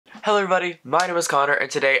Hello everybody, my name is Connor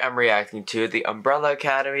and today I'm reacting to The Umbrella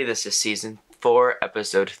Academy. This is season 4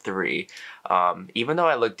 episode 3. Even though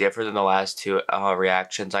I look different than the last two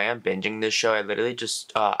reactions, I am binging this show. I literally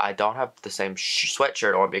just, I don't have the same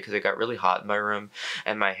sweatshirt on because it got really hot in my room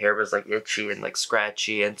and my hair was like itchy and like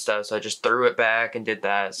scratchy and stuff, so I just threw it back and did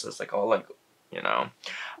that, so it's like all like, you know.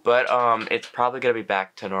 But it's probably gonna be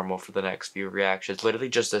back to normal for the next few reactions. Literally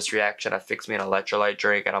just this reaction, I fixed me an electrolyte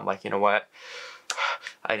drink and I'm like, you know what?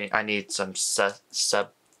 I need some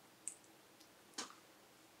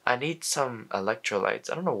I need some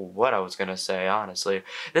electrolytes. I don't know what I was gonna say, honestly.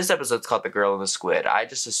 This episode's called The Girl and the Squid. I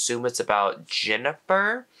just assume it's about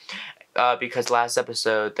Jennifer. Because last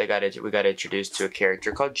episode we got introduced to a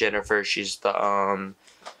character called Jennifer. She's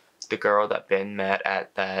the girl that Ben met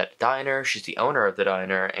at that diner. She's the owner of the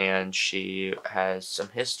diner, and she has some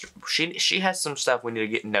history. She has some stuff we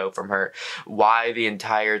need to know from her. Why the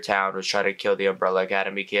entire town was trying to kill the Umbrella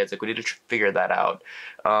Academy kids. Like, we need to figure that out.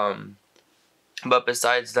 But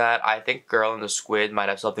besides that, I think Girl and the Squid might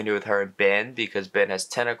have something to do with her and Ben, because Ben has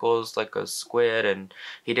tentacles like a squid, and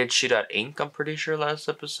he did shoot out ink, I'm pretty sure, last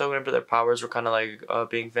episode whenever their powers were kind of like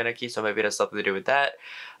being finicky, so maybe it has something to do with that.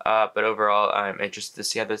 But overall, I'm interested to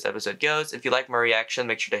see how this episode goes. If you like my reaction,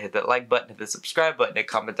 make sure to hit that like button, hit the subscribe button, and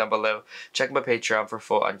comment down below. Check my Patreon for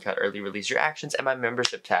full uncut early release reactions, and my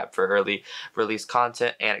membership tab for early release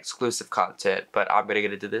content and exclusive content. But I'm going to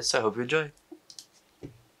get into this, so I hope you enjoy.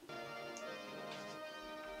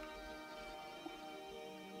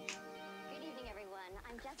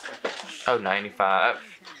 Oh, 95.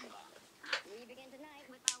 We begin tonight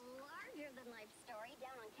with a larger-than-life story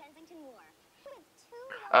down on Kensington Wharf.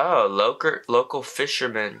 Oh, local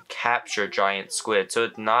fishermen capture giant squid, so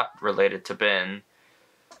it's not related to Ben.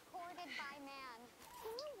 Recorded by man.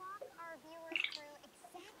 Can you walk our viewers through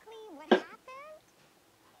exactly what happened?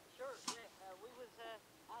 Sure. Yeah. We was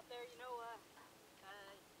out there,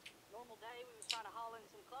 normal day. We was trying to haul in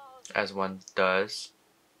some claws. As one does.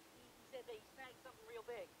 He said they snagged something real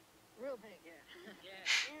big. Real big, yeah. Yeah,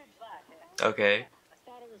 huge black. Yeah. Okay. I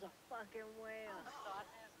thought it was a fucking whale.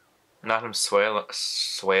 Not him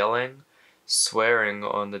swearing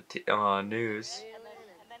on the news. And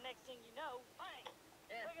then next thing you know, bang!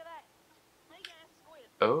 Yeah. Look at that. Big ass squid.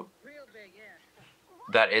 Oh. Real big, yeah.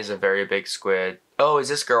 That is a very big squid. Oh, is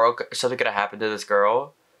this girl, something gonna happen to this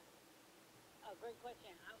girl? Oh, great question.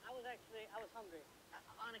 I was hungry.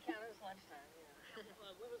 On account of it's lunchtime, yeah.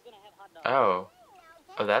 We was gonna have hot dogs. Oh.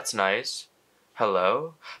 Oh, that's nice.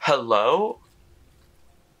 Hello? Hello?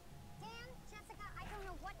 Dan, Jessica, I don't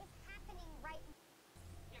know what is happening right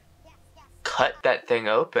now. Yes. Cut that thing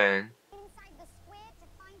open. Inside the squid to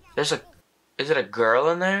find out. There's a... Is it a girl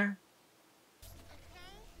in there?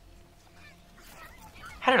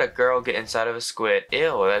 How did a girl get inside of a squid?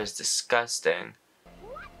 Ew, that is disgusting.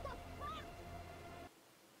 What the fuck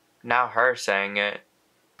Now her saying it. happened?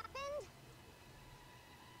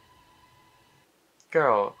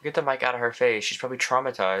 Girl, get the mic out of her face. She's probably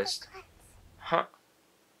traumatized. Huh?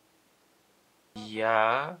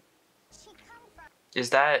 Yeah. She come from?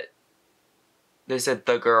 Is that... They said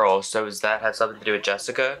the girl, so does that have something to do with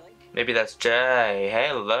Jessica? Maybe that's Jay.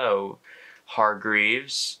 Hello,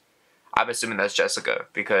 Hargreaves. I'm assuming that's Jessica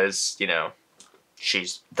because, you know,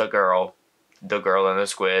 she's the girl in the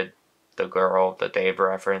squid, the girl that they've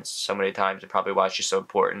referenced so many times and probably why she's so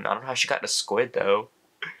important. I don't know how she got in a squid though.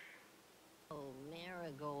 Oh,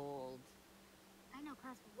 marigold. I know,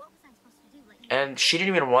 class, but what was I supposed to do? Like, And she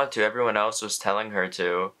didn't even want to. Everyone else was telling her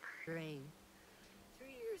to. Rain. 3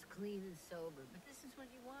 years clean and sober, but this is what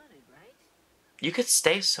you wanted, right? You could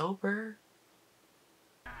stay sober.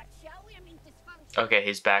 shall we? I mean, dysfunction. Okay,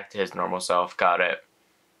 he's back to his normal self. Got it.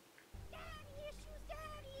 Daddy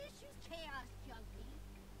issues, chaos junkie.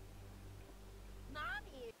 Mom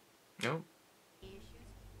Nope. issues.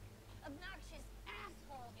 Obnoxious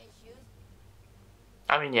asshole issues.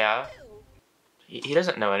 I mean, yeah. Ew. He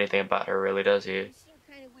doesn't know anything about her, really, does he? You seem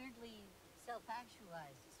kind of weirdly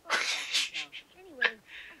self-actualized as far as I can tell. Anyway,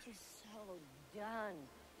 I'm just so done.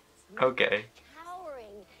 Okay.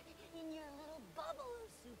 Cowering in your little bubble of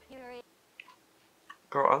superior.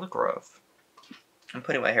 Girl, I look rough. I'm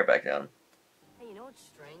putting my hair back down. Hey, you know what's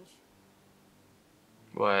strange?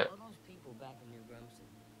 What? All those people back in New Brunswick,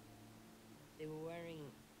 they were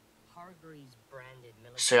wearing Hargreaves branded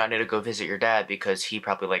military. So I need to go visit your dad because he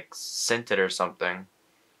probably like sent it or something.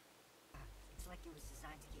 It's like it was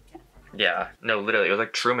designed to keep Jennifer. Yeah, no, literally, it was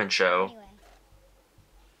like Truman Show. Anyway,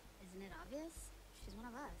 isn't it obvious? She's one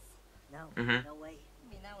of us. No, Mhm. no way. I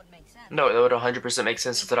mean, that would make sense. No, that would 100% make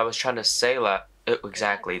sense. That's what I was trying to say.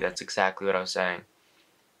 Exactly, that's exactly what I was saying.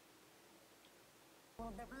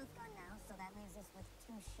 Well, they're both gone now, so that leaves us with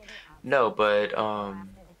two No, but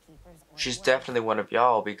she's definitely one of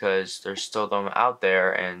y'all because there's still them out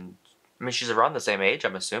there, and I mean she's around the same age,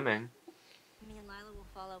 I'm assuming. Me and Lila will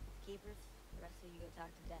follow up with the keepers. The rest of you go talk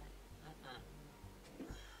to Dad.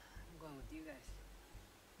 I'm going with you guys.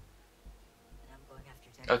 And I'm going after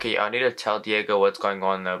Dad. Okay, I need to tell Diego what's going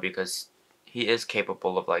on though because he is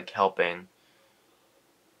capable of like helping.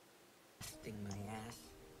 Sting my ass.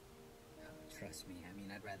 Oh, trust me, I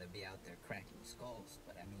mean, I'd rather be out there cracking skulls,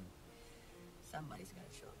 but I mean, somebody's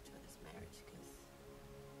gotta show up to this marriage, because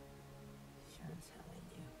sure as hell ain't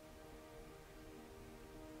you.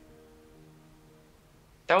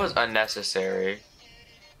 That was unnecessary.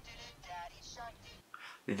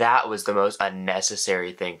 That was the most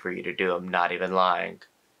unnecessary thing for you to do. I'm not even lying.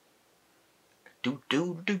 Do.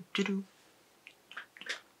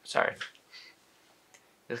 Sorry.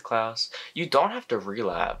 This Klaus. You don't have to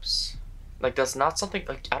relapse. Like, that's not something,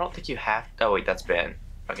 like, I don't think you have, oh wait, that's Ben.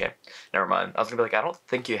 Okay, never mind. I was gonna be like, I don't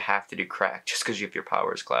think you have to do crack just because you have your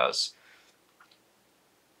powers, Klaus.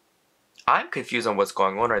 I'm confused on what's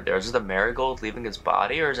going on right there. Is it the marigold leaving his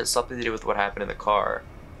body, or is it something to do with what happened in the car?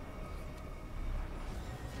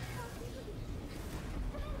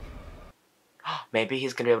 Maybe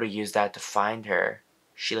he's gonna be able to use that to find her.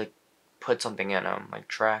 She, like, put something in him, like,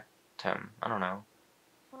 tracked him. I don't know.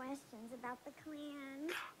 Questions about the clan.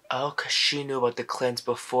 Oh, because she knew about the cleanse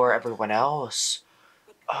before everyone else.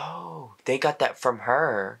 Oh, they got that from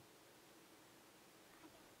her.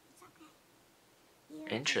 It's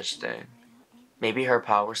okay. Interesting. Maybe her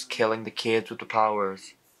powers killing the kids with the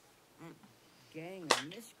powers. Gang on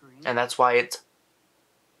this screen. And that's why it's...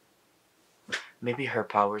 Maybe her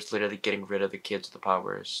powers literally getting rid of the kids with the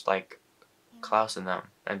powers. Like Klaus and them.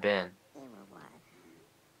 And Ben. They were what?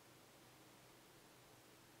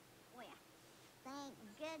 Oh yeah. Thank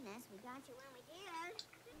goodness we got you when we did.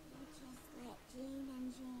 You just let Jean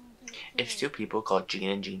and Jean take If care two of people called Jean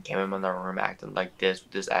and Jean came in the room acting like this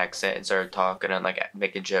with this accent and started talking and like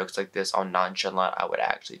making jokes like this all nonchalant, I would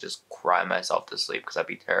actually just cry myself to sleep because I'd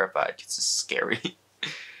be terrified. It's just scary.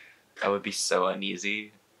 I would be so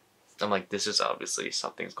uneasy. I'm like, this is obviously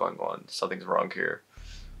something's going on. Something's wrong here.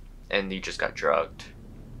 And you just got drugged.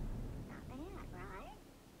 Not bad, right?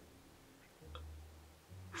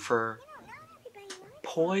 For You know, not everybody likes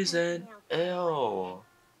poison. alpaca milk. Ew.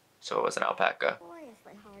 So it was an alpaca.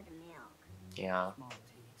 Notoriously hard to milk. Yeah. Small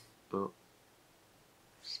teats. Boo.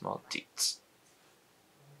 Small teats.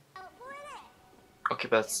 Oh, boy, Okay,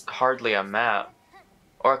 but that's hardly a map.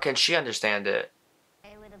 Or can she understand it?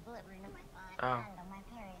 with a bullet wound in my thigh Oh. and on my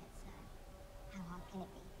period, so how hard can it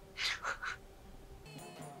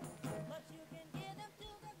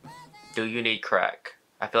be? Do you need crack?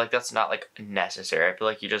 I feel like that's not like necessary. I feel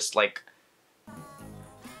like you just like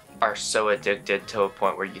are so addicted to a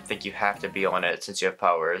point where you think you have to be on it since you have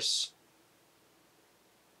powers.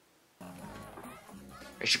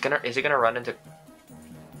 Is he gonna run into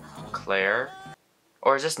Claire?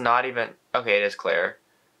 Or is this not even okay, it is Claire.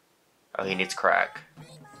 Oh, he needs crack.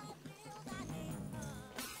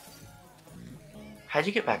 How'd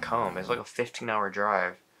you get back home? It's like a 15-hour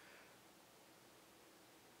drive.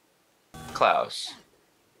 Klaus.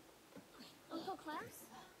 Uncle Klaus?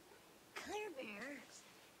 Claire Bear, you're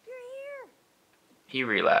here. He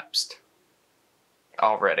relapsed.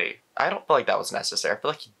 Already. I don't feel like that was necessary. I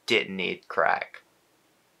feel like he didn't need crack.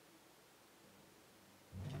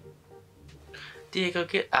 Diego,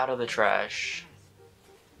 get out of the trash.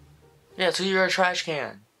 Yeah, so you're a trash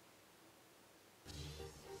can.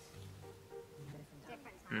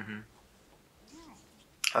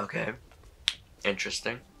 Okay.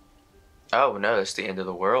 Interesting. Oh no, it's the end of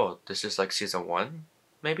the world. This is like season 1,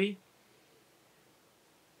 maybe?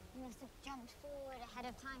 You must have jumped forward ahead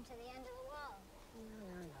of time to the end of the world.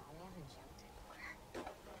 No, we haven't jumped anywhere.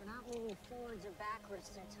 We're not moving forwards or backwards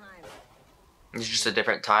through time. It's just a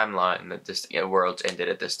different timeline that this world's ended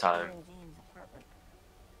at this time. We're in Jane's apartment.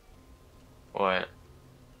 What?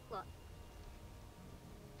 Look.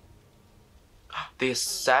 The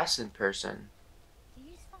assassin person.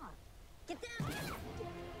 You just thought. Get down!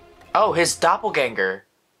 Oh, his doppelganger.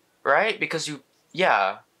 Right? Because you...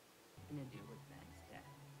 Yeah. Gonna do with Ben's dad.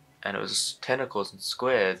 And it was tentacles and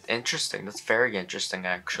squid. Interesting. That's very interesting,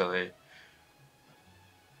 actually.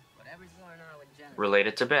 Whatever's going on with Jennifer.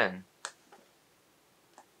 Related to Ben.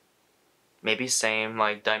 Maybe same,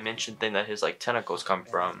 like, dimension thing that his, like, tentacles come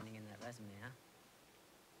from. Sending in that resume, huh?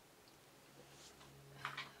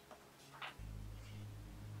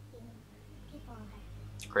 People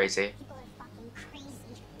are Crazy. fucking crazy.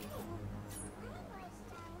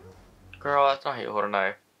 Girl, that's not how you hold a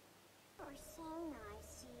knife. You're so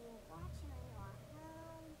nice, you watching your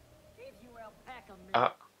home. Gave you alpaca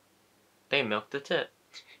milk. They milked the tit.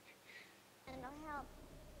 And it'll help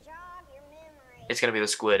jog your memory. It's gonna be the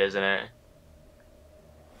squid, isn't it?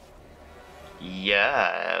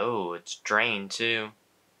 Yeah. Oh, it's drained too.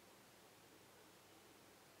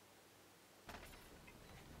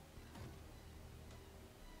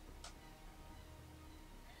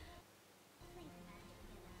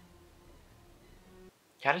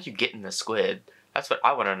 How did you get in the squid? That's what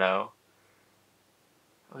I want to know.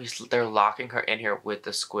 Oh, they're locking her in here with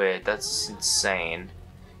the squid. That's insane.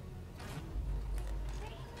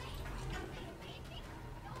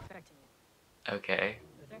 Back to you. Okay.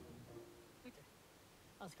 Victor? Victor.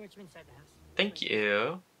 I'll escort you inside the house. Thank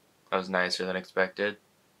you. That was nicer than expected.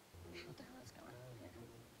 What the hell is going on here?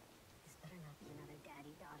 This better not be another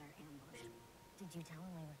daddy-daughter ambush. Did you tell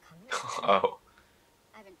him we were coming? Oh.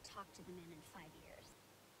 I haven't talked to the man in 5 years.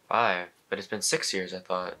 5. But it's been 6 years, I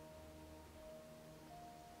thought.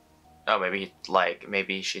 Oh, maybe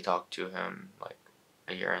she talked to him, like,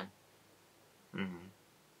 a year in.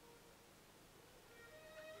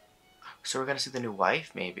 So we're gonna see the new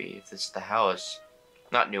wife, maybe, if this is the house.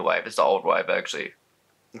 Not new wife, it's the old wife, actually.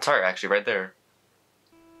 It's her, actually, right there.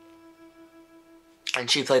 And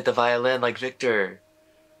she played the violin like Victor.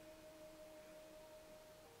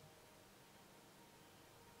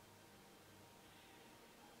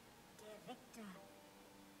 Dear Victor,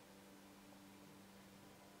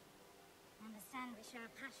 I understand we share a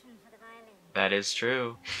passion for the violin. That is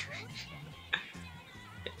true.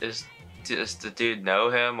 Does the dude know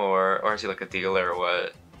him, or is he like a dealer or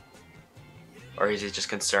what? Or is he just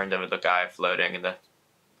concerned with the guy floating in the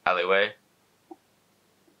alleyway?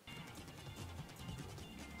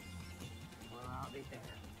 Well, I'll be there.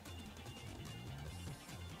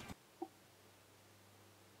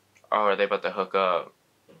 Oh, are they about to hook up?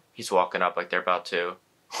 He's walking up like they're about to.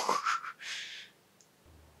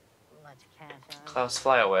 Let's cash out. Klaus,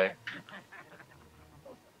 fly away.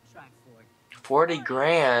 Try Ford. 40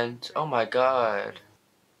 grand? Oh my god.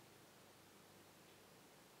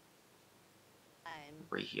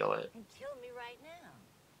 Reheal it. And kill me right now.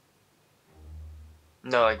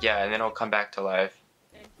 No, like, yeah, and then it'll come back to life.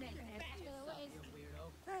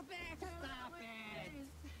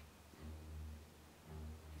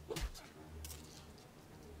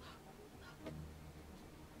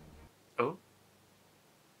 Oh.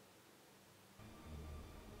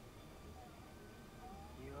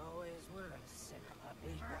 You always were a sick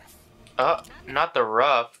puppy. Oh, not the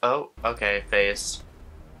rough. Oh, okay, face.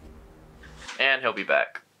 And he'll be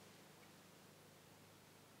back.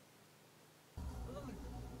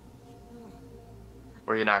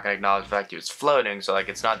 Where you're not gonna acknowledge the fact he was floating, so like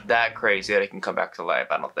it's not that crazy that he can come back to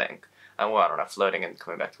life, I don't think. Well, I don't know, floating and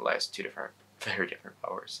coming back to life is two different, very different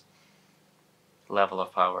powers. Level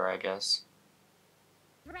of power, I guess.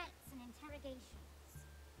 Threats and interrogations.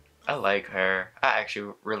 I like her. I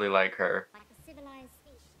actually really like her. Like a civilized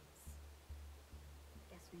species.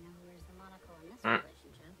 Guess we know who wears the monocle in this Mm.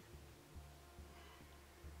 relationship.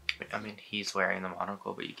 I mean, he's wearing the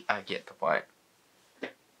monocle, but I get the point.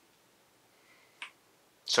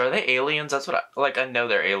 So are they aliens? That's what I know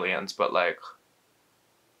they're aliens, but like...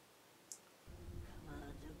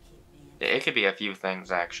 It could be a few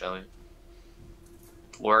things, actually.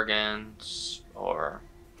 Organs, or...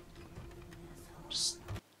 just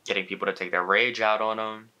getting people to take their rage out on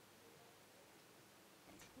them.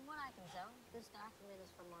 From what I can tell, this document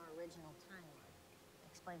is from our original timeline. It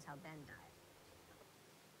explains how Ben died.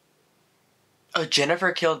 Oh,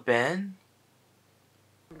 Jennifer killed Ben?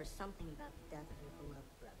 Remember something about the death of your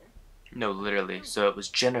beloved brother? No, literally. So it was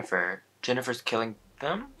Jennifer. Jennifer's killing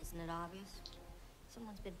them? Isn't it obvious?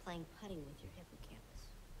 Someone's been playing putty with your hippocampus.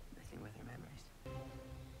 Messing with her memories.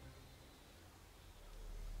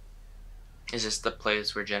 Is this the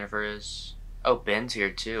place where Jennifer is? Oh, Ben's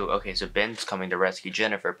here too. Okay, so Ben's coming to rescue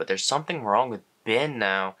Jennifer, but there's something wrong with Ben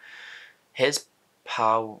now. His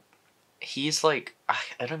power... He's like... I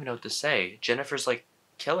don't even know what to say. Jennifer's like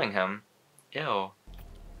killing him. Ew.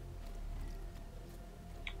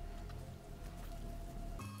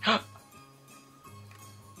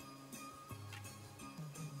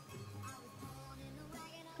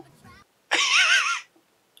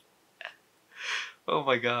 Oh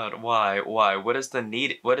my god, why? Why? What is the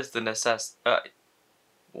need? What is the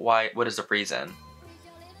why? What is the reason?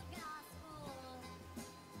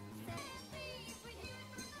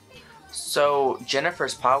 So,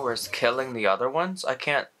 Jennifer's power is killing the other ones? I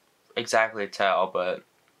can't exactly tell, but...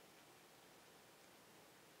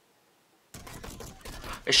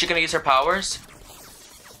 Is she gonna use her powers?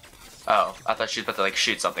 Oh, I thought she was about to like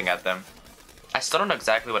shoot something at them. I still don't know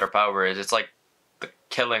exactly what her power is. It's like the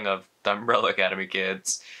killing of the Umbrella Academy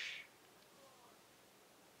kids.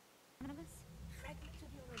 One of us?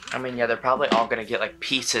 I mean, yeah, they're probably all gonna get like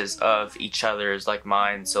pieces of each other's like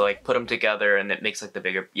minds, so like put them together and it makes like the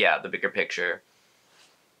bigger picture.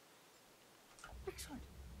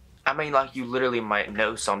 I mean, like, you literally might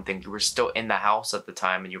know something. You were still in the house at the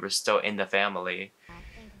time and you were still in the family. I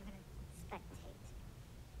think I'm gonna spectate.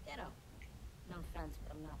 Ditto. No offense,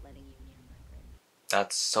 but I'm not letting you near my grave.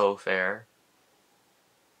 That's so fair.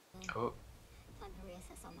 Oh, Time to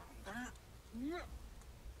reassess on that.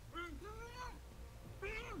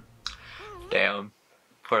 damn.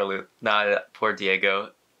 Poor Lu. Nah, poor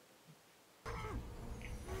Diego.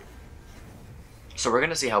 So we're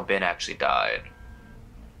gonna see how Ben actually died.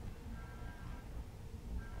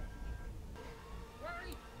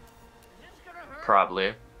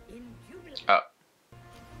 Probably. Oh.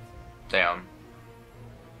 Damn.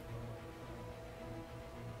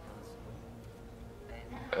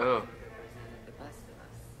 Oh.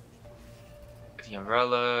 The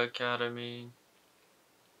Umbrella Academy.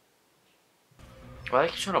 Why are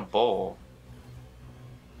they trying to bowl?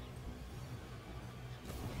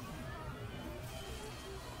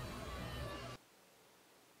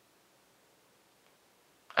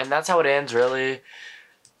 And that's how it ends, really.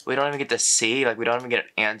 We don't even get to see, like, we don't even get an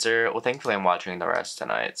answer. Well, thankfully I'm watching the rest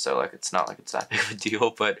tonight, so, like, it's not like it's that big of a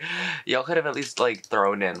deal, but y'all could have at least, like,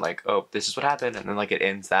 thrown in, like, oh, this is what happened, and then, like, it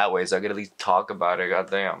ends that way, so I could at least talk about it,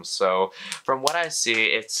 goddamn. So, from what I see,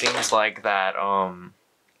 it seems like that,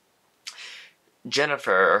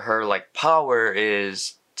 Jennifer, her, like, power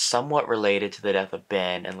is somewhat related to the death of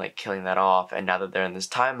Ben and like killing that off, and now that they're in this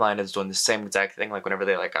timeline is doing the same exact thing, like whenever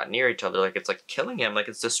they like got near each other, like it's like killing him, like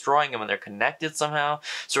it's destroying him, and they're connected somehow.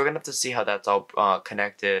 So we're gonna have to see how that's all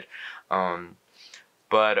connected.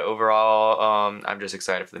 But overall, I'm just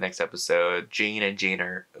excited for the next episode. Jean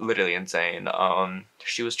are literally insane.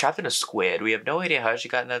 She was trapped in a squid. We have no idea how she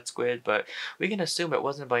got in that squid, but we can assume it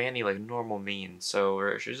wasn't by any like normal means.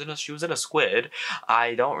 So she was in a squid.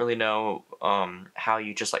 I don't really know how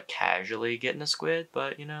you just like casually get in a squid,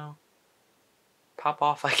 but you know, pop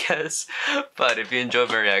off, I guess. But if you enjoyed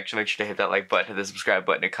my reaction, make sure to hit that like button, hit the subscribe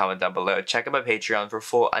button, and comment down below. Check out my Patreon for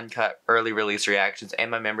full uncut early release reactions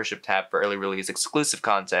and my membership tab for early release exclusive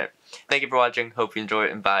content. Thank you for watching. Hope you enjoy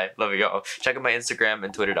it, and bye. Love you all. Check out my Instagram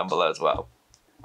and Twitter down below as well.